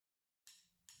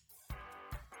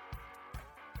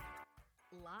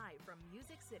Live from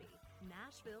Music City,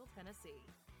 Nashville, Tennessee.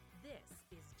 This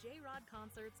is J-Rod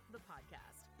Concerts, the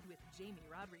podcast, with Jamie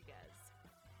Rodriguez.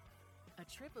 A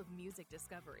trip of music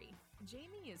discovery.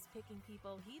 Jamie is picking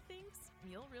people he thinks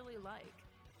you'll really like.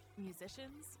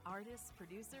 Musicians, artists,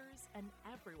 producers, and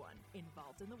everyone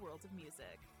involved in the world of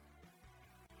music.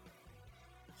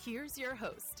 Here's your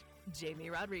host, Jamie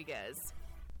Rodriguez.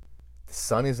 The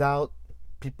sun is out,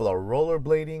 people are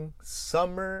rollerblading,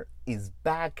 summer is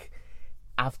back.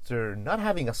 After not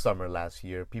having a summer last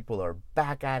year, people are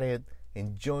back at it,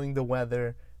 enjoying the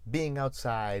weather, being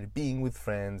outside, being with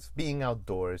friends, being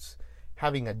outdoors,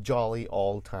 having a jolly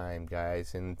all time,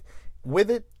 guys. And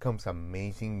with it comes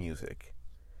amazing music.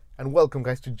 And welcome,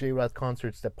 guys, to J-Rod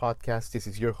Concerts, the podcast. This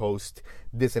is your host,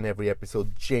 this and every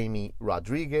episode, Jamie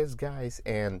Rodriguez, guys.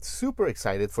 And super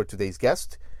excited for today's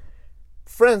guest.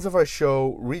 Friends of our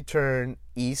show return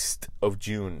East of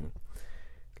June.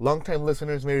 Longtime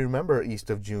listeners may remember East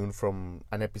of June from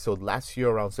an episode last year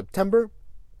around September.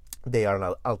 They are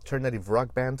an alternative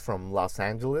rock band from Los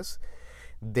Angeles.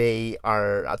 They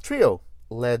are a trio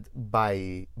led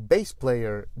by bass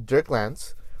player Dirk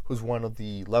Lance, who's one of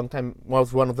the longtime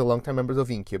members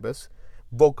of Incubus,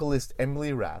 vocalist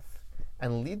Emily Rath,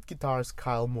 and lead guitarist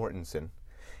Kyle Mortensen.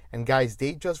 And guys,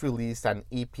 they just released an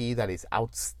EP that is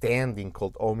outstanding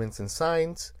called Omens and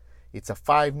Signs. It's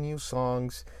 5 new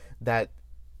songs that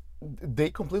they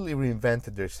completely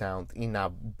reinvented their sound in a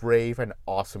brave and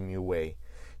awesome new way.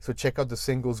 So check out the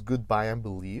singles Goodbye and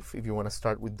Believe if you want to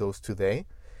start with those today.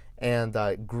 And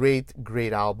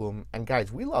great album. And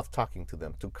guys, we love talking to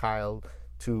them, to Kyle,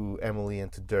 to Emily,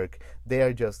 and to Dirk. They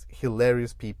are just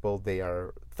hilarious people. They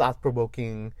are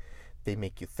thought-provoking. They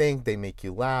make you think, they make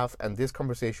you laugh. And this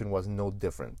conversation was no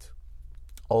different.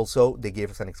 Also, they gave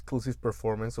us an exclusive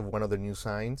performance of one of their new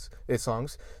songs.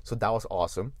 So that was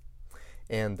awesome.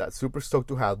 And super stoked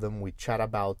to have them. We chat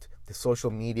about the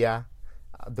social media,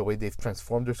 the way they've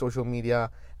transformed their social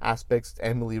media aspects.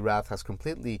 Emily Rath has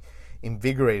completely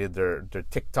invigorated their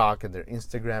TikTok and their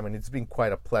Instagram, and it's been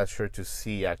quite a pleasure to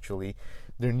see actually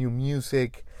their new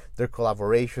music, their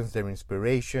collaborations, their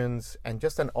inspirations, and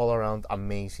just an all-around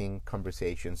amazing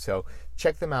conversation. So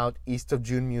check them out,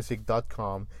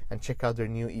 eastofjunemusic.com, and check out their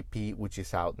new EP, which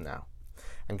is out now.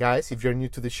 And guys, if you're new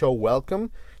to the show,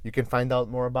 welcome. You can find out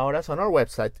more about us on our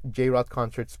website,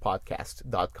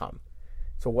 jrodconcertspodcast.com.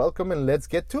 So welcome, and let's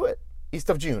get to it. East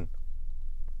of June.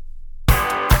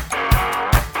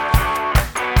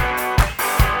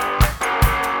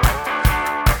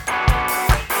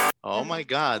 Oh my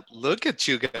God, look at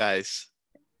you guys.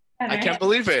 I can't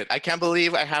believe it. I can't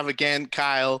believe I have again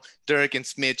Kyle, Dirk, and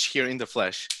Smitch here in the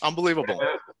flesh. Unbelievable.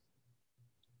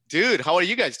 Dude, how are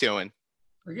you guys doing?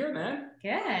 We're good, man.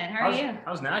 Good. How are you?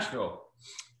 How's Nashville?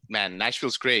 Man,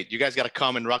 Nashville's great. You guys got to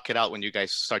come and rock it out when you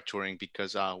guys start touring,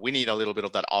 because we need a little bit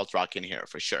of that alt rock in here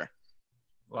for sure.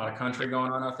 A lot of country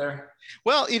going on out there?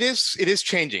 Well, it is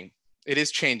changing. It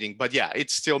is changing, but yeah,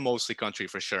 it's still mostly country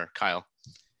for sure, Kyle.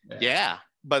 Yeah.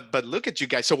 But look at you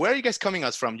guys. So where are you guys coming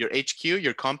us from? Your HQ,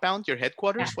 your compound, your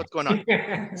headquarters? What's going on?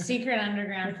 Secret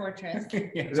underground fortress.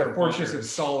 It's a fortress of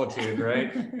solitude,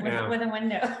 right? with a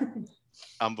window.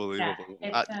 Unbelievable.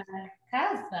 Yeah, it's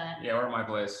Kyle's spot. Yeah, we're at my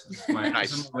place. This is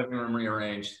this is my living room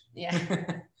rearranged. Yeah.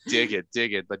 Dig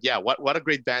it. But yeah, what a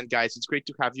great band, guys. It's great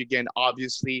to have you again.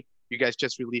 Obviously, you guys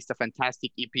just released a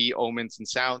fantastic EP, Omens and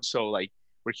Sound. So like,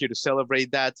 we're here to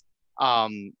celebrate that.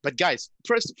 But guys,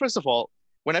 first of all,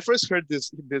 when I first heard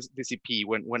this EP,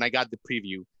 when I got the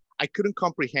preview, I couldn't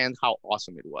comprehend how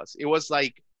awesome it was. It was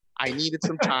like, I needed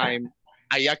some time.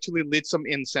 I actually lit some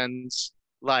incense,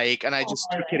 and I just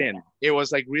took it in. It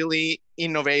was like really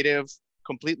innovative,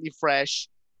 completely fresh.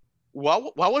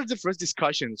 What were the first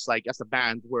discussions like as a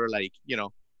band where you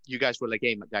guys were like,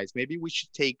 hey guys, maybe we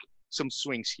should take some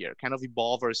swings here, kind of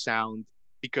evolve our sound,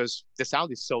 because the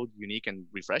sound is so unique and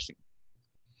refreshing.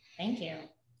 Thank you.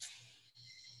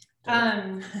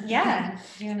 Yeah.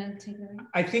 Do you want to take it away?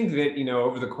 I think that,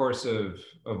 over the course of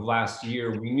last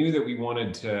year, we knew that we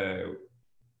wanted to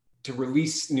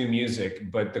release new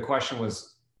music, but the question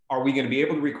was, are we going to be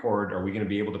able to record? Are we going to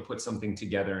be able to put something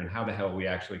together? And how the hell are we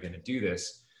actually going to do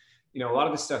this? A lot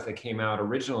of the stuff that came out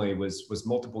originally was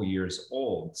multiple years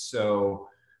old. So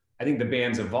I think the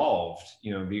band's evolved.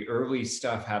 The early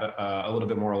stuff had a little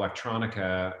bit more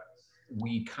electronica.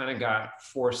 We kind of got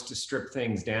forced to strip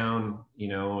things down,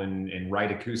 and write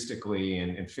acoustically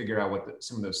and figure out what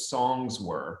some of those songs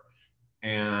were.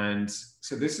 And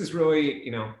so this is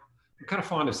really, I'm kind of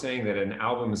fond of saying that an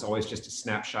album is always just a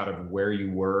snapshot of where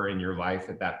you were in your life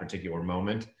at that particular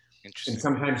moment. And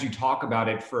sometimes you talk about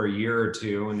it for a year or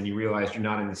two, and then you realize you're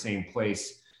not in the same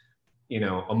place,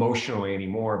 emotionally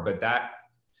anymore. But that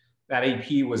that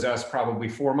EP was us probably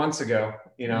 4 months ago.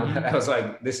 You know, Mhm. I was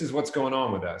like, this is what's going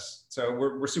on with us. So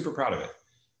we're super proud of it.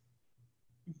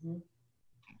 Mhm.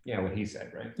 Yeah, what he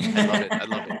said, right? I love it. I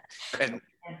love it. And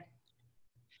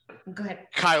Go ahead.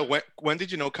 Kyle, when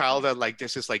did you know, Kyle, that like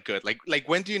this is like good? Like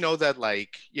when do you know that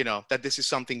like, you know, that this is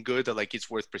something good that like it's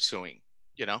worth pursuing,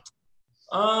 you know?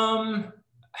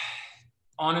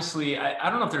 Honestly, I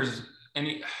don't know if there's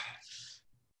any,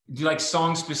 do you like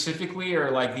songs specifically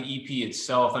or like the EP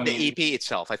itself? I mean, The EP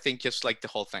itself, I think just like the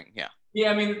whole thing. Yeah.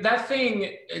 yeah, I mean, that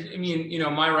thing, I mean, you know,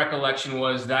 my recollection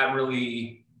was that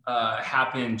really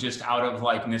happened just out of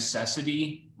like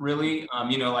necessity, really.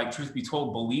 You know, like truth be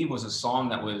told, Believe was a song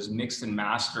that was mixed and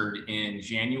mastered in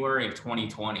January of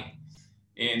 2020.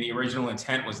 And the original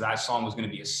intent was that song was going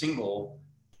to be a single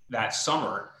that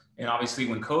summer. And obviously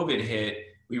when COVID hit,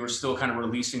 we were still kind of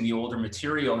releasing the older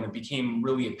material, and it became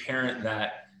really apparent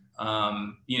that,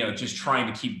 you know, just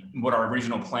trying to keep what our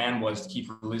original plan was to keep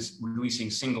releasing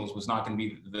singles was not going to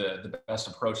be the best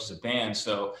approach as a band.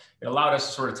 So it allowed us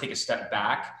to sort of take a step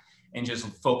back and just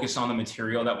focus on the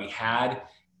material that we had.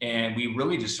 And we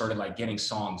really just started like getting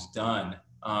songs done.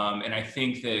 And I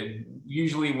think that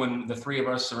usually when the three of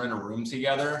us are in a room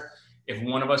together, if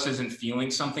one of us isn't feeling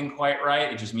something quite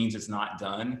right, it just means it's not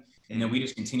done. And then we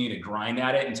just continue to grind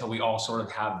at it until we all sort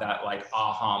of have that like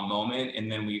aha moment.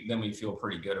 And then we feel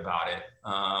pretty good about it.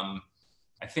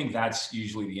 I think that's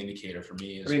usually the indicator for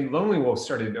me. I mean, Lonely Wolf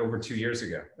started over 2 years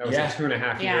ago. That was Yeah. a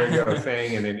 2.5 year ago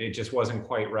thing, and it just wasn't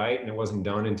quite right, and it wasn't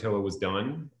done until it was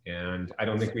done. And I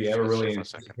don't think we ever really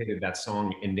anticipated that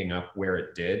song ending up where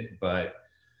it did. But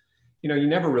you know, you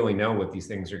never really know what these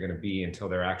things are going to be until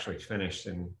they're actually finished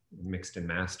and mixed and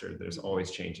mastered. There's always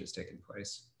changes taking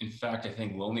place. In fact, I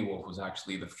think Lonely Wolf was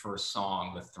actually the first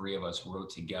song the three of us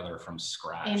wrote together from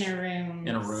scratch. In a room.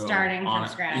 In a room. Starting on,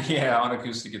 from scratch. Yeah, on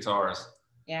acoustic guitars.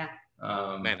 Yeah.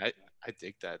 Man, I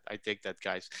dig that. I dig that,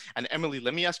 guys. And Emily,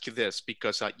 let me ask you this,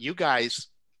 because you guys,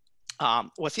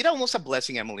 was it almost a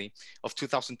blessing, Emily, of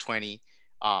 2020?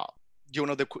 You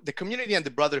know, the community and the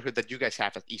brotherhood that you guys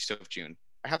have at East of June.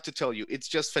 I have to tell you, it's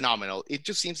just phenomenal. It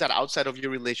just seems that outside of your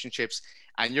relationships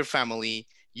and your family,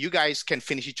 you guys can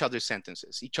finish each other's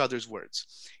sentences, each other's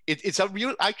words. It's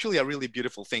actually a really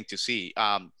beautiful thing to see.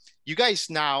 You guys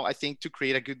now, I think, to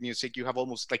create a good music, you have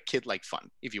almost like kid-like fun,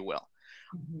 if you will.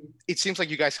 Mm-hmm. It seems like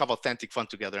you guys have authentic fun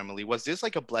together, Emily. Was this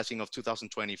like a blessing of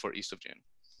 2020 for East of June?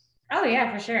 Oh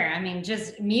yeah, for sure. I mean,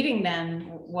 just meeting them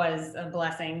was a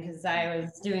blessing because I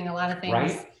was doing a lot of things.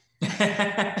 Right?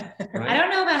 I don't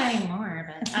know about anymore,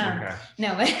 but Okay.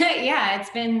 no, but yeah, it's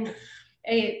been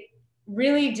a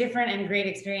really different and great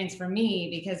experience for me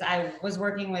because I was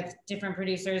working with different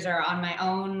producers or on my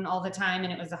own all the time,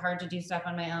 and it was hard to do stuff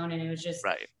on my own, and it was just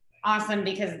awesome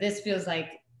because this feels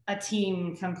like a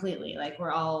team completely. Like we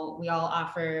all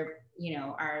offer, you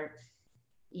know, our,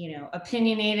 you know,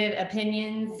 opinionated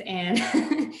opinions, and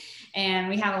and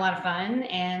we have a lot of fun,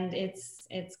 and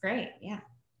it's great.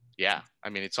 Yeah, I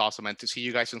mean, it's awesome. And to see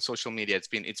you guys on social media, it's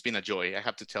been a joy, I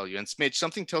have to tell you. And Smidge,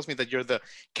 something tells me that you're the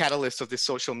catalyst of this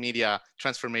social media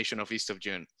transformation of East of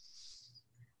June.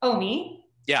 Oh, me?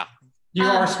 Yeah. You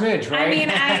are Smidge, right? I mean,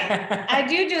 I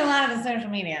do a lot of the social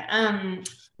media.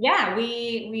 Yeah,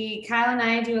 we Kyle and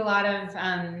I do a lot of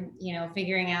you know,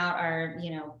 figuring out our,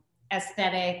 you know,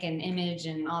 aesthetic and image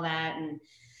and all that. And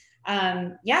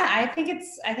yeah, I think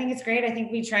it's great. I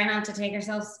think we try not to take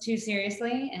ourselves too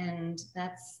seriously, and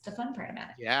that's the fun part about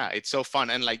it. Yeah, it's so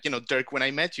fun. And like, you know, Dirk, when I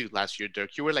met you last year,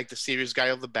 Dirk, you were like the serious guy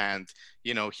of the band.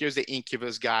 You know, here's the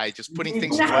Incubus guy just putting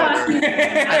things together.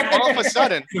 And all of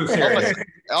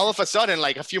a sudden,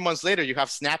 like a few months later, you have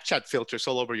Snapchat filters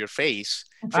all over your face.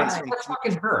 That's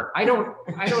fucking her. I don't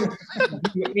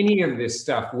do any of this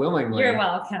stuff willingly. You're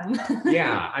welcome.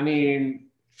 Yeah, I mean,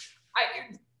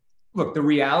 look, the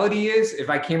reality is, if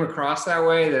I came across that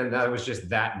way, then that was just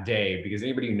that day. Because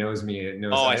anybody who knows me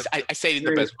knows. Oh, I say it in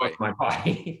the best way. My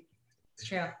body. It's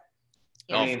true.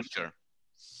 Yeah. I mean, for sure.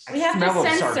 We have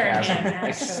to censor him.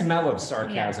 I smell of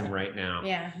sarcasm right now.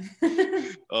 Yeah.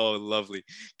 Oh, lovely.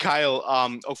 Kyle,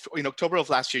 in October of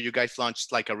last year, you guys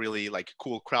launched like a really like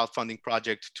cool crowdfunding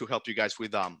project to help you guys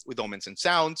with Omens and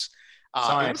Sounds.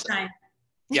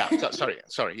 Yeah,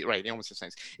 sorry. Right, Omens and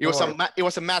Sounds. It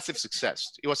was a massive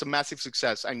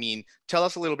success. I mean, tell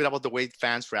us a little bit about the way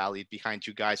fans rallied behind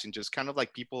you guys and just kind of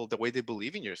like people, the way they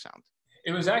believe in your sound.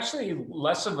 It was actually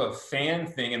less of a fan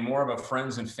thing and more of a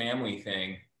friends and family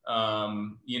thing.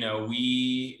 You know,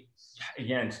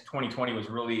 again, 2020 was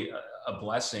really a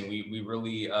blessing. We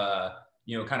really,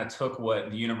 you know, kind of took what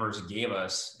the universe gave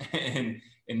us and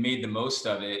made the most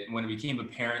of it. When it became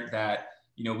apparent that,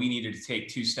 you know, we needed to take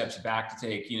 2 steps back to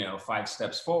take, you know, 5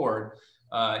 steps forward,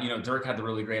 Dirk had the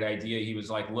really great idea. He was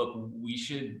like, look, we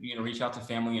should, reach out to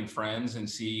family and friends and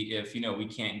see if, we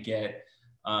can't get,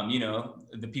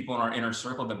 the people in our inner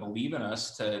circle that believe in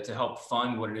us to help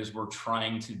fund what it is we're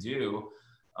trying to do.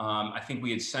 I think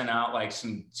we had sent out like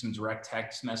some direct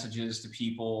text messages to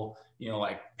people,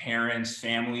 like parents,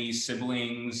 families,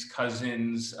 siblings,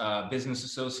 cousins, business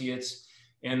associates.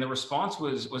 And the response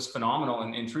was phenomenal.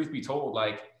 And truth be told,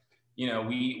 like,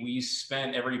 we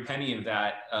spent every penny of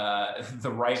that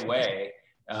the right way.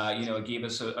 It gave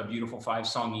us a beautiful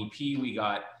 5-song EP. We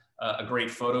got a great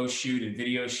photo shoot and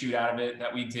video shoot out of it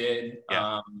that we did, for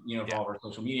all of our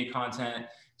social media content.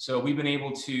 So we've been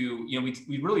able to,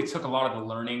 we really took a lot of the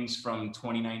learnings from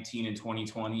 2019 and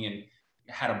 2020 and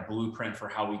had a blueprint for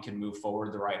how we can move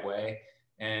forward the right way.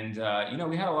 And,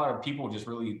 we had a lot of people just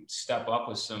really step up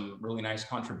with some really nice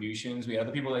contributions. We had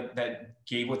other people that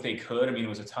gave what they could. I mean, it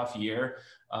was a tough year,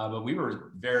 but we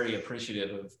were very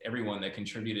appreciative of everyone that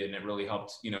contributed, and it really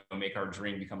helped, make our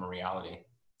dream become a reality.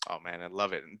 Oh man, I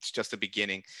love it. It's just the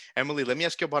beginning. Emily, let me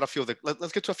ask you about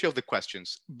let's get to a few of the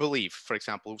questions. Believe, for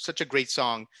example, such a great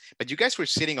song, but you guys were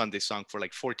sitting on this song for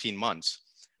like 14 months.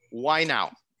 Why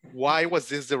now? Why was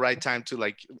this the right time to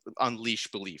like unleash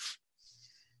Believe?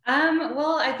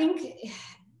 Well, I think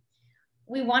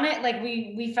we wanted, like,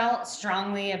 we felt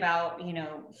strongly about,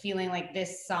 feeling like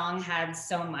this song had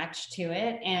so much to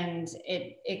it. And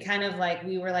it kind of like,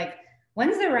 we were like,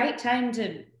 when's the right time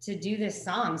to do this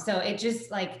song? So it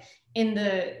just like, in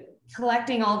the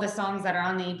collecting all the songs that are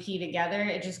on the EP together,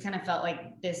 it just kind of felt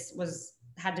like this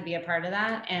had to be a part of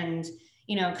that. And,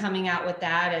 coming out with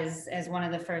that as one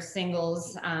of the first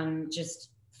singles, just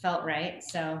felt right.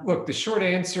 So look, the short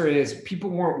answer is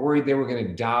people weren't worried they were going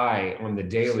to die on the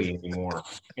daily anymore.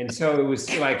 And so it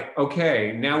was like,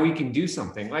 okay, now we can do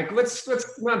something. Like, let's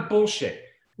not bullshit.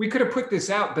 We could have put this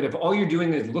out, but if all you're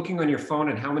doing is looking on your phone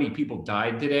and how many people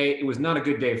died today, it was not a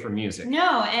good day for music.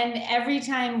 No, and every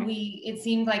time it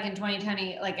seemed like in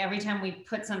 2020, like every time we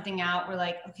put something out, we're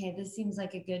like, okay, this seems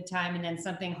like a good time, and then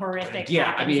something horrific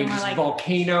happens. I mean, like,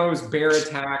 volcanoes, bear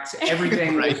attacks,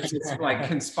 everything was just like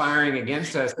conspiring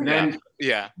against us. And then,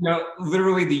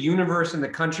 literally the universe and the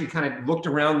country kind of looked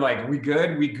around like, we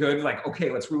good? Like,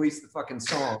 okay, let's release the fucking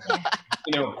song.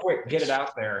 Quick, get it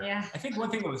out there. Yeah. I think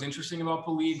one thing that was interesting about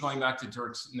Believe, going back to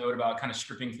Dirk's note about kind of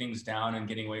stripping things down and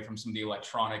getting away from some of the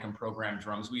electronic and programmed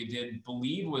drums we did,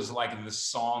 Believe was like the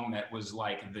song that was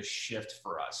like the shift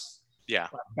for us. Yeah.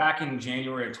 Back in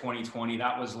January of 2020,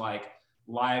 that was like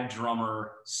live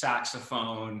drummer,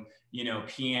 saxophone,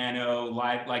 piano,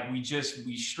 live, like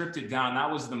we stripped it down.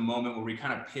 That was the moment where we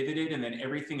kind of pivoted, and then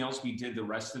everything else we did the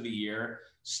rest of the year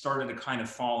started to kind of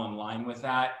fall in line with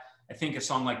that. I think a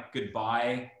song like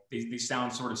Goodbye, they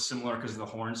sound sort of similar because of the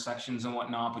horn sections and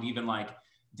whatnot, but even like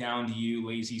Down to You,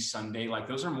 Lazy Sunday, like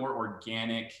those are more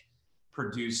organic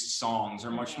produced songs,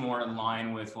 are much more in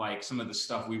line with like some of the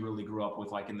stuff we really grew up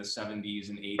with, like in the 70s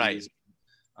and 80s. Right.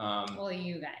 Well,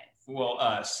 you guys. Well,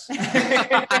 us.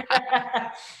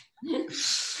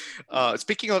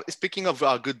 Speaking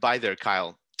of Goodbye there,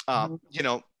 Kyle, and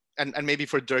maybe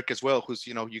for Dirk as well, who's,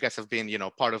 you guys have been,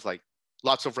 part of like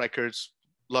lots of records,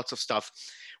 lots of stuff.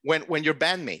 When your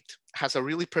bandmate has a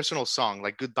really personal song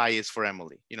like Goodbye is for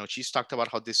Emily, she's talked about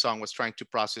how this song was trying to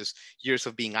process years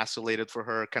of being isolated for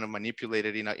her, kind of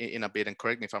manipulated in a bit, and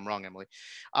correct me if I'm wrong, Emily,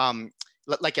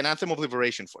 like an anthem of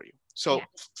liberation for you. So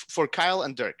for Kyle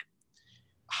and Dirk,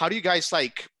 how do you guys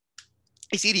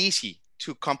is it easy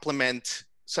to complement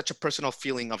such a personal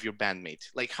feeling of your bandmate?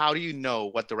 Like, how do you know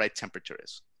what the right temperature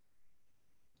is?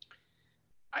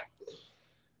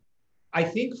 I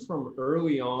think from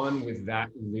early on with that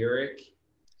lyric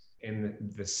and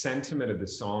the sentiment of the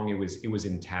song, it was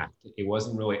intact. It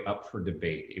wasn't really up for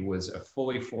debate. It was a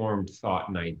fully formed thought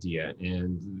and idea.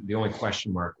 And the only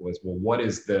question mark was, well, what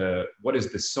is the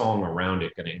song around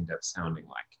it going to end up sounding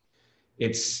like?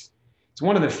 It's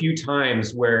one of the few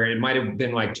times where it might have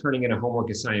been like turning in a homework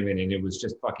assignment and it was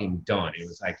just fucking done. It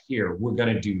was like, here, we're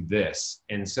going to do this.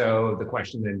 And so the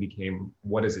question then became,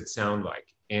 what does it sound like?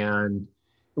 And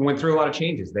it went through a lot of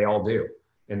changes. They all do.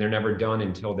 And they're never done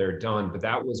until they're done. But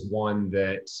that was one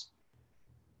that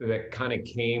kind of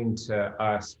came to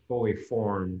us fully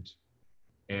formed.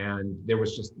 And there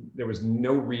was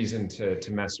no reason to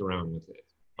mess around with it.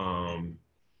 And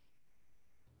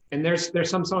there's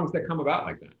some songs that come about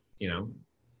like that,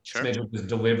 Sure. Smidge will just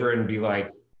deliver and be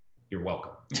like, you're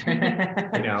welcome.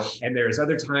 And there's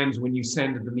other times when you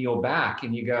send the meal back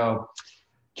and you go,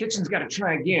 kitchen's got to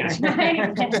try again.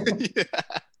 Yeah.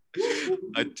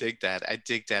 I dig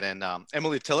that. And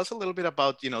Emily, tell us a little bit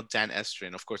about, Dan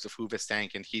Estrin, of course, of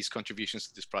Hoobastank, and his contributions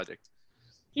to this project.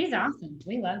 He's awesome.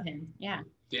 We love him. Yeah.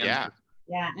 Yeah.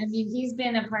 Yeah, I mean, he's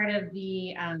been a part of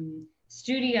the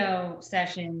studio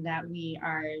session that we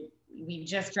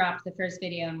just dropped the first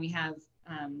video, and we have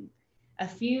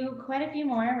quite a few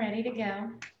more ready to go.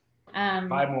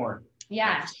 5 more.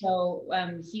 Yeah, so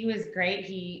he was great.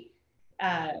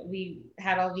 We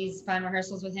had all these fun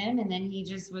rehearsals with him, and then he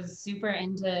just was super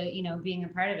into, being a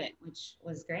part of it, which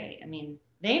was great. I mean,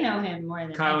 they know him more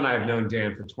than Kyle and I have known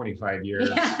Dan for 25 years,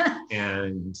 yeah.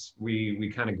 and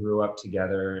we kind of grew up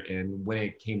together. And when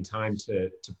it came time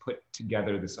to put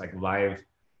together this like live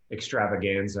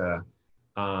extravaganza,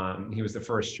 he was the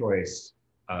first choice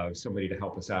of somebody to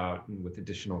help us out with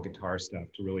additional guitar stuff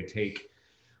to really take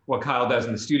what Kyle does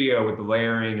in the studio with the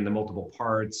layering and the multiple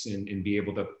parts and be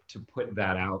able to put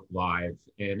that out live.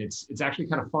 And it's actually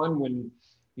kind of fun when,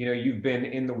 you've been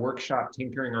in the workshop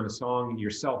tinkering on a song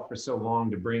yourself for so long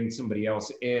to bring somebody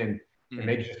else in and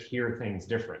they just hear things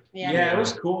different. Yeah, it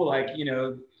was cool. Like,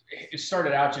 it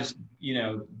started out just,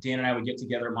 Dan and I would get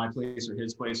together at my place or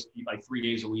his place like 3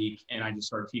 days a week. And I just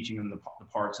started teaching him the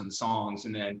parts and the songs.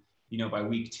 And then, by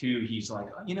week 2, he's like,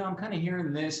 I'm kind of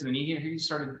hearing this. And then he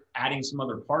started adding some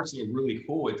other parts that were really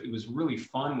cool. It was really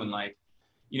fun when like,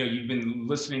 you've been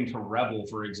listening to Rebel,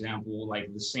 for example,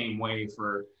 like the same way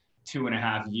for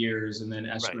 2.5 years. And then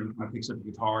Esther kind of picks up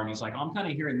the guitar and he's like, I'm kind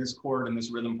of hearing this chord and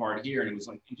this rhythm part here. And it was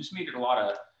like, it just made it a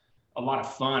lot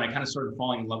of fun. I kind of started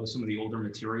falling in love with some of the older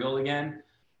material again.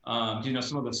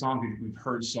 Some of the songs we've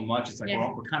heard so much, it's like,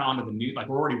 we're kind of onto the new, like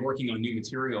we're already working on new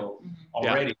material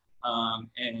already.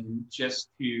 And just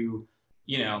to,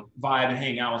 vibe and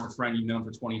hang out with a friend you've known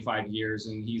for 25 years.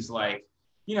 And he's like,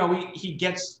 he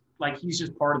gets like, he's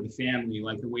just part of the family,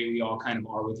 like the way we all kind of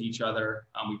are with each other.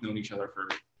 We've known each other for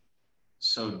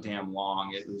so damn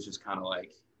long. It was just kind of like,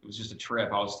 it was just a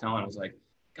trip. I was like,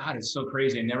 God, it's so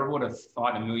crazy. I never would have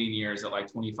thought in a million years that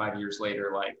like 25 years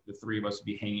later, like the 3 of us would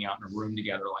be hanging out in a room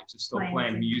together, like just still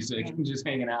playing music and just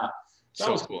hanging out. So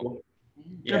that was cool.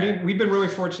 Yeah. I mean, we've been really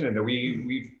fortunate that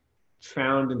we've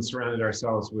found and surrounded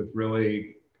ourselves with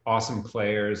really awesome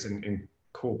players and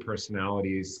cool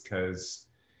personalities because,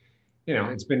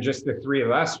 it's been just the 3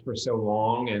 of us for so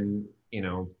long. And,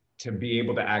 to be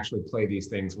able to actually play these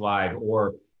things live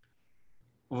and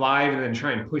then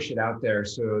try and push it out there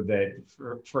so that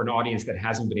for an audience that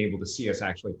hasn't been able to see us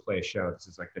actually play a show, this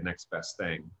is like the next best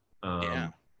thing.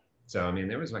 So, I mean,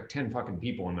 there was like 10 fucking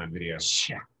people in that video.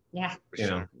 Yeah.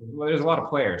 Well, there's a lot of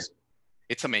players.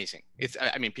 It's amazing.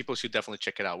 People should definitely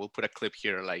check it out. We'll put a clip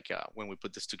here, when we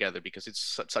put this together, because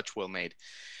it's such well made.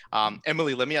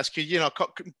 Emily, let me ask you,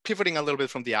 pivoting a little bit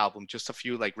from the album, just a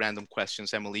few like random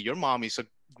questions. Emily, your mom is a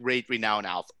great renowned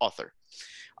author.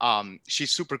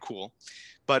 She's super cool,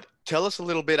 but tell us a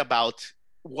little bit about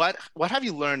what have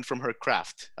you learned from her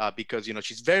craft? Because,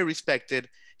 she's very respected.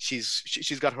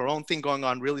 She's got her own thing going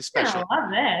on, really special. I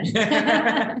love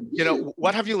this.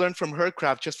 What have you learned from her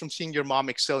craft, just from seeing your mom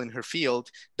excel in her field,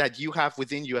 that you have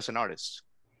within you as an artist?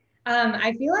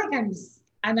 I feel like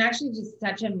I'm actually just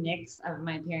such a mix of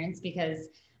my parents, because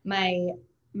my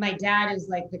dad is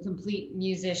like the complete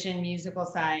musical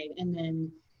side, and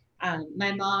then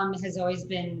my mom has always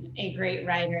been a great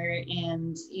writer,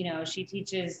 and she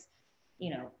teaches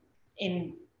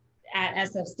at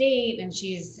SF State, and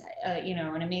she's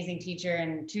an amazing teacher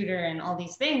and tutor and all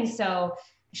these things. So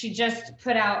she just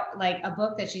put out like a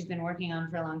book that she's been working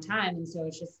on for a long time, and so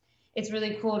it's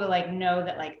really cool to like know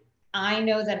that like I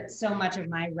know that so much of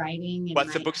my writing. And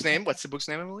What's the book's name,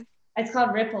 Emily? It's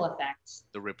called Ripple Effect.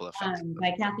 The Ripple Effect.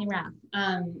 By Kathy Raff.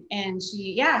 And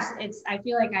I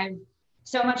feel like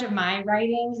so much of my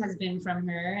writing has been from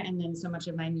her, and then so much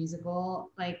of my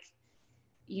musical, like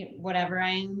whatever I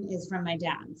am, is from my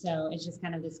dad. So it's just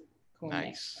kind of this cool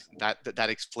nice mix. That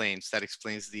explains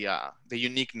the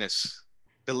uniqueness,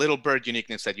 the little bird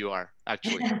uniqueness that you are,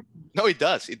 actually. No, it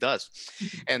does.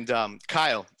 And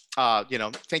Kyle,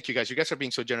 thank you guys. You guys are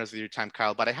being so generous with your time,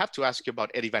 Kyle. But I have to ask you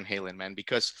about Eddie Van Halen, man,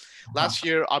 because last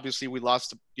year, obviously, we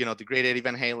lost, the great Eddie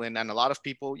Van Halen, and a lot of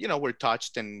people, were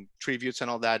touched and tributes and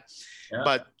all that. Yeah.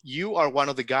 But you are one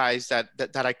of the guys that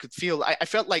I could feel. I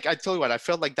felt like, I tell you what, I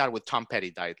felt like that with Tom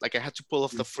Petty died. Like I had to pull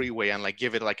off the freeway and like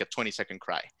give it like a 20-second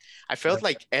cry. I felt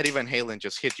like Eddie Van Halen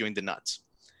just hit you in the nuts.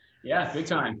 Yeah, big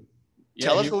time. Yeah,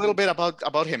 Tell us a little bit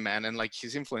about him, man, and like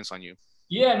his influence on you.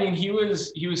 Yeah, I mean, he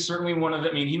was certainly one of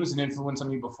the, he was an influence on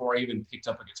me before I even picked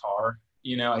up a guitar.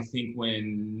 I think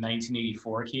when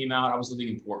 1984 came out, I was living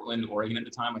in Portland, Oregon at the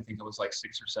time. I think I was like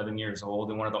 6 or 7 years old,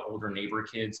 and one of the older neighbor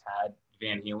kids had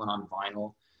Van Halen on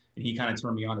vinyl, and he kind of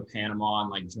turned me on to Panama,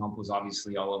 and like Jump was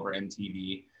obviously all over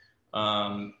MTV.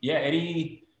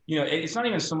 Eddie, it's not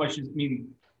even so much,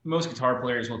 most guitar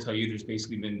players will tell you there's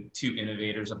basically been two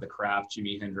innovators of the craft,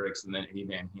 Jimi Hendrix and then Eddie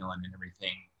Van Halen, and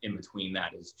everything in between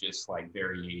that is just like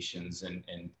variations and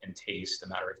taste, a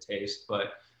matter of taste.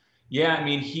 But yeah, I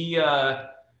mean, he,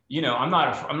 you know, I'm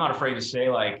not afraid to say,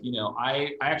 like, you know,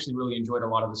 I actually really enjoyed a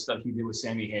lot of the stuff he did with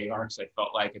Sammy Hagar, because I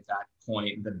felt like at that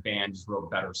point the band just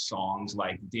wrote better songs.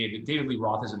 Like David Lee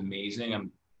Roth is amazing.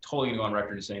 I'm totally gonna go on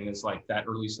record saying this, like that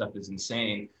early stuff is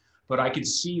insane. But I could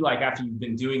see, like, after you've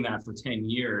been doing that for 10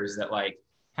 years, that like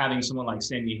having someone like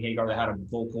Sammy Hagar that had a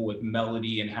vocal with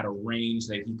melody and had a range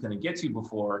that he couldn't get to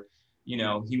before, you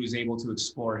know, he was able to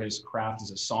explore his craft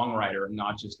as a songwriter and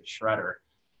not just a shredder.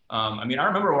 I mean, I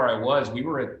remember where I was. We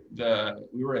were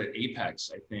at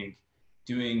Apex, I think,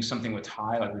 doing something with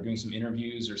Ty, like we're doing some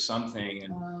interviews or something.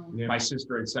 And my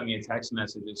sister had sent me a text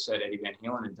message that said Eddie Van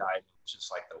Halen had died. It was just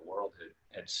like the world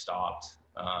had stopped.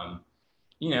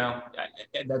 You know,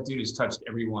 that dude has touched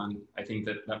everyone, I think,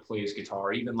 that plays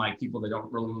guitar. Even like people that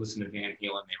don't really listen to Van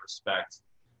Halen, they respect,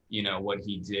 you know, what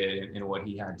he did and what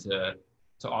he had to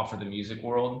offer the music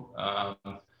world.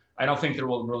 I don't think there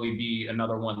will really be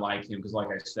another one like him, because like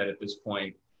I said, at this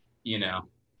point, you know,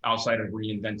 outside of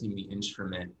reinventing the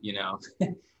instrument, you know,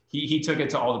 he took it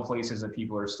to all the places that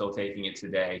people are still taking it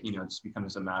today. You know, it just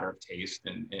becomes a matter of taste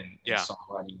and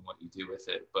songwriting and what you do with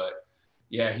it. But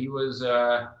yeah, he was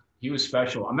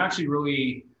special. I'm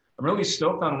really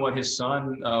stoked on what his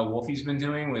son Wolfie's been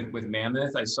doing with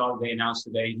Mammoth. I saw they announced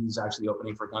today he's actually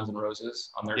opening for Guns N'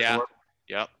 Roses on their tour.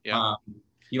 Yeah.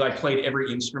 He like played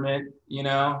every instrument, you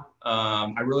know.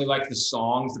 I really like the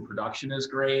songs. The production is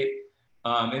great.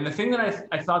 And the thing that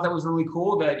I thought that was really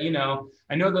cool, that, you know,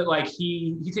 I know that like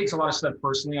he takes a lot of stuff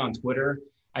personally on Twitter.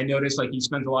 I noticed like he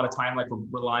spends a lot of time like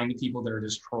relying to people that are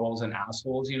just trolls and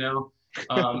assholes, you know.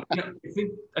 You know,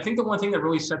 I think the one thing that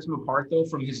really sets him apart though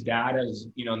from his dad, as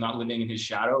you know, not living in his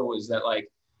shadow, is that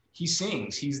like he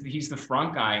sings. He's the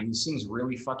front guy and he sings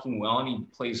really fucking well and he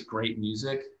plays great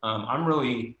music. I'm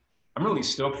really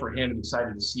stoked for him and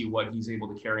excited to see what he's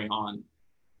able to carry on.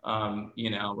 You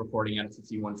know, recording at a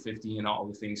 5150 and all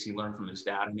the things he learned from his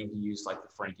dad. I know he used like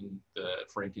the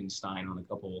Frankenstein on a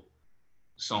couple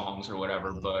songs or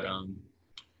whatever, but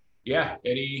yeah,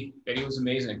 Eddie was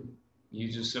amazing.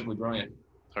 He's just simply brilliant.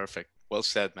 Perfect. Well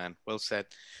said, man. Well said.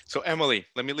 So Emily,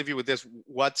 let me leave you with this.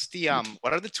 What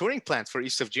are the touring plans for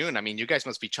East of June? I mean, you guys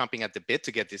must be chomping at the bit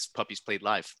to get these puppies played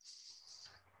live.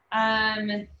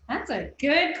 That's a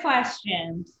good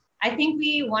question. I think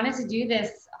we wanted to do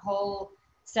this whole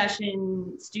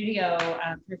session studio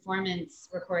performance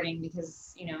recording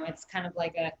because, you know, it's kind of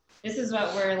like this is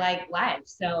what we're like live.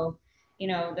 So, you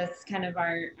know, that's kind of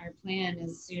our plan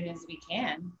as soon as we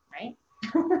can, right?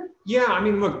 Yeah, I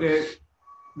mean, look,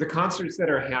 the concerts that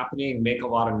are happening make a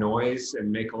lot of noise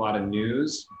and make a lot of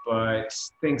news, but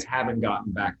things haven't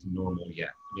gotten back to normal yet.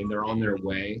 I mean, they're on their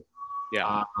way.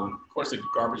 Yeah. Of course, the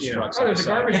garbage trucks. Oh, there's a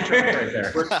garbage truck right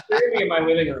there. We're clearly in my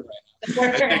living room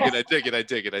right now. I dig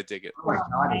it. Oh my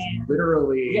God, it's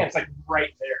literally. Yeah, it's like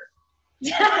right there.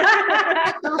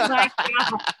 Oh my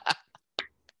God.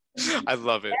 I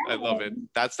love it.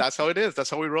 That's how it is. That's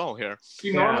how we roll here.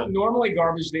 See, normally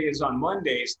garbage day is on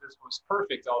Mondays. This was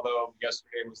perfect, although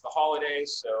yesterday was the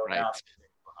holidays, so right. Now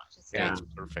Yeah, it's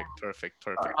perfect.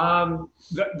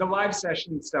 The live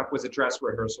session stuff was a dress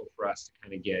rehearsal for us to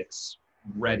kind of get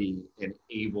ready and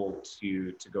able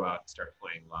to go out and start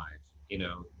playing live. You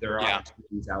know, there are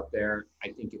opportunities out there. I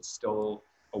think it's still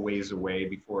a ways away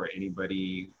before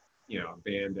anybody, you know, a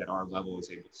band at our level is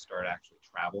able to start actually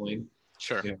traveling.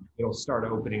 Sure. You know, it'll start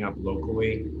opening up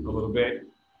locally a little bit.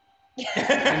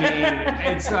 I mean,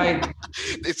 it's like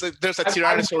there's a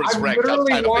Tyrannosaurus I'm Rex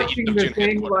literally outside watching of the the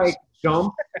thing like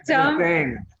jump the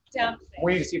thing.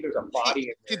 Waiting to see if there's a body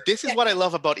in there. This is what I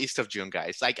love about East of June,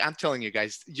 guys. Like, I'm telling you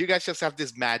guys just have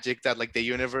this magic that like the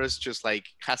universe just like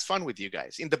has fun with you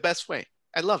guys in the best way.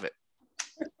 I love it.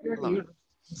 Yeah.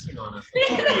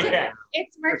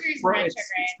 It's Mercury's retrograde.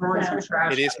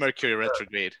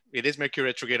 It is Mercury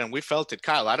retrograde, and we felt it.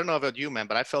 Kyle, I don't know about you, man,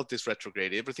 but I felt this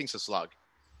retrograde. Everything's a slog.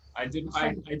 I did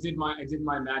my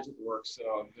magic work,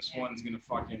 so this one's gonna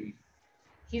fucking.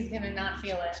 He's gonna not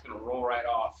feel it. It's gonna roll right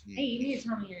off. Hey, you need to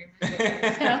tell me your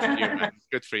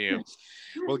Good for you.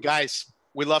 Well, guys,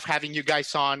 we love having you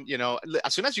guys on. You know,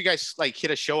 as soon as you guys like hit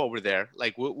a show over there,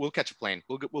 like we'll catch a plane.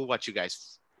 We'll watch you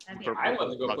guys. I'd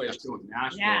love to go play a show in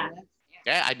Nashville.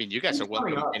 Yeah, I mean, you guys are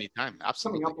welcome anytime.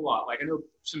 Absolutely. Coming up a lot. Like I know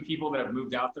some people that have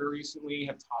moved out there recently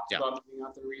have talked about moving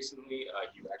out there recently.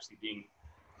 You actually being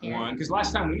one, because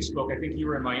last time we spoke, I think you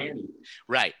were in Miami.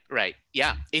 Right.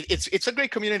 Yeah, it's a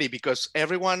great community because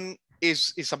everyone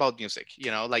is about music.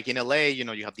 Like in LA,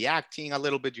 you have the acting a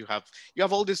little bit, you have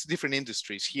all these different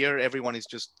industries. Here everyone is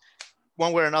just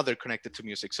one way or another connected to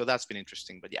music, so that's been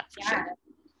interesting. But yeah, for sure.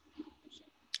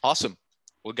 Awesome.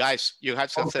 Well, guys, you have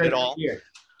said it all.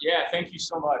 Yeah, thank you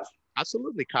so much.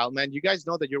 Absolutely, Kyle, man. You guys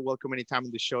know that you're welcome anytime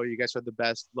on the show. You guys are the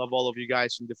best. Love all of you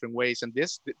guys in different ways. And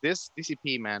this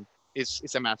EP, man, is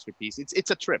a masterpiece.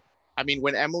 It's a trip. I mean,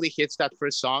 when Emily hits that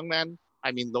first song, man,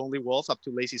 I mean, Lonely Wolf up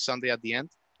to Lazy Sunday at the end,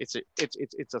 it's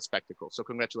a spectacle. So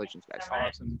congratulations, guys.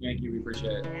 Awesome. Thank you. We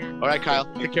appreciate it. All right, Kyle.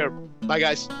 Take care. Bye,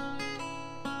 guys.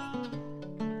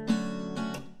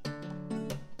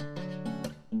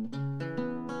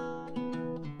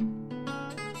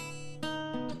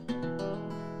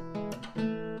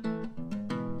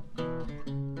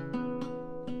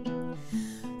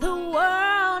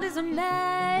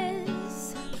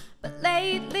 Mess, but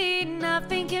lately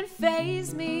nothing can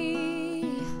faze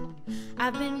me.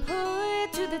 I've been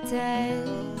put to the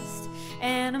test,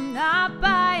 and I'm not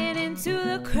buying into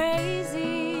the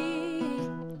crazy.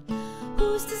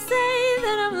 Who's to say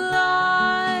that I'm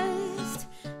lost?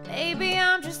 Maybe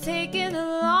I'm just taking a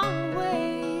long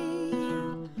way,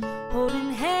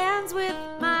 holding hands with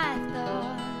my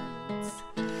thoughts.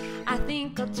 I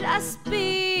think I'll just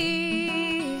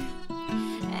be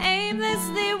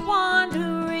aimlessly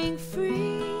wandering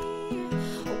free,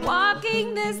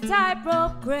 walking this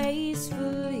tightrope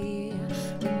gracefully,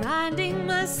 reminding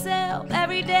myself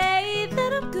every day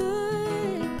that I'm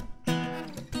good.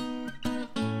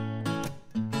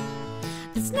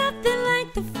 There's nothing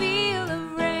like the feel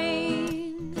of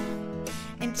rain,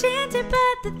 enchanted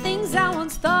by the things I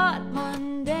once thought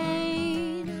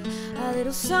mundane, a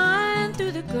little sun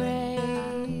through the gray.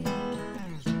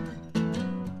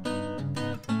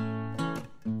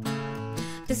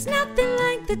 There's nothing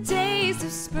like the taste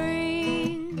of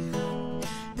spring.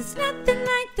 There's nothing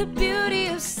like the beauty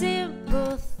of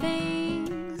simple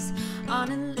things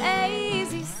on a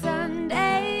lazy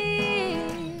Sunday.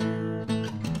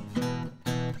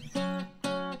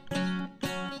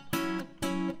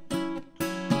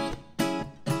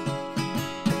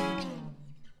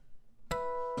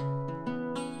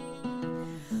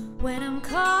 When I'm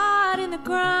caught in the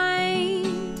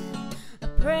grind,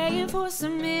 praying for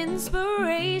some inspiration,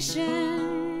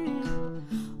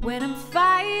 when I'm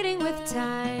fighting with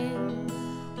time,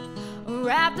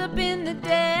 wrapped up in the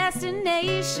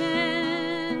destination,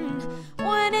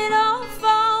 when it all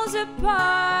falls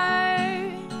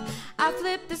apart, I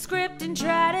flip the script and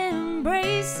try to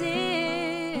embrace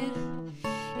it.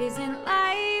 Isn't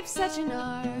life such an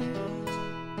art?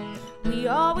 We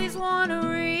always want to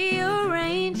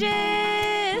rearrange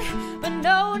it, but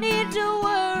no need to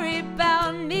worry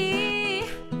about me.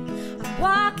 I'm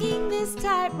walking this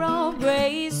tightrope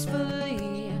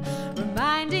gracefully,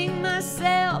 reminding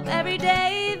myself every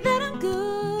day that I'm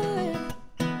good.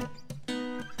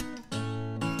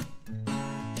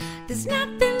 There's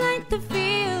nothing like the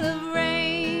feel of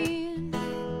rain,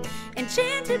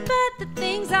 enchanted by the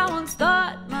things I once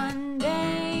thought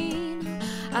mundane,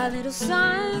 a little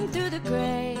sun through the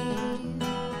gray.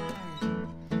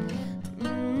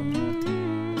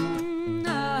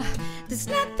 There's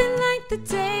nothing like the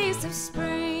taste of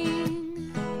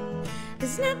spring.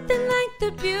 There's nothing like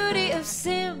the beauty of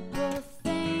simple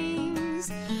things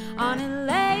on a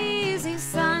lazy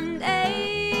Sunday.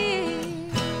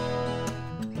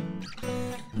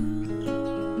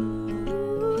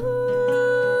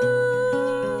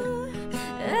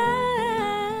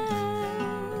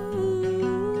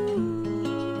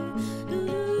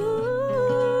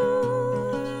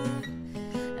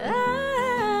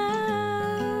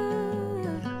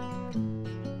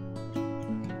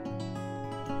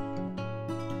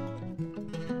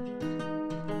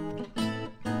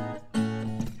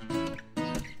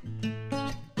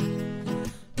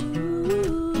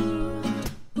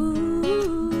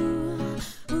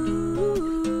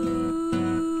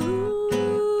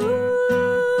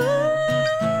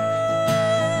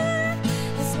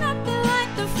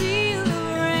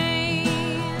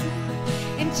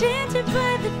 Enchanted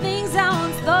by the things I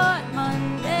once thought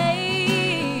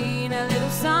mundane, a little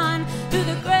sun through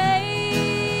the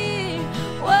gray.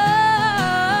 Whoa,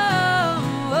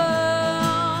 whoa.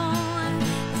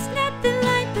 There's nothing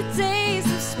like the taste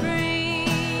of spring.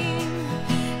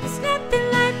 There's nothing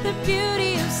like the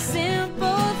beauty of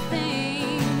simple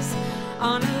things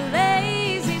on a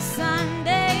lazy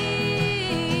Sunday,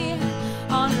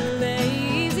 on a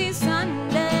lazy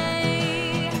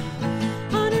Sunday,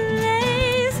 on a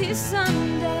lazy Sunday.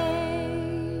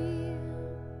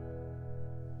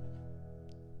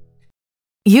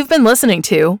 You've been listening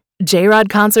to J-Rod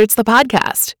Concerts, the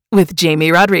podcast with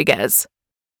Jamie Rodriguez.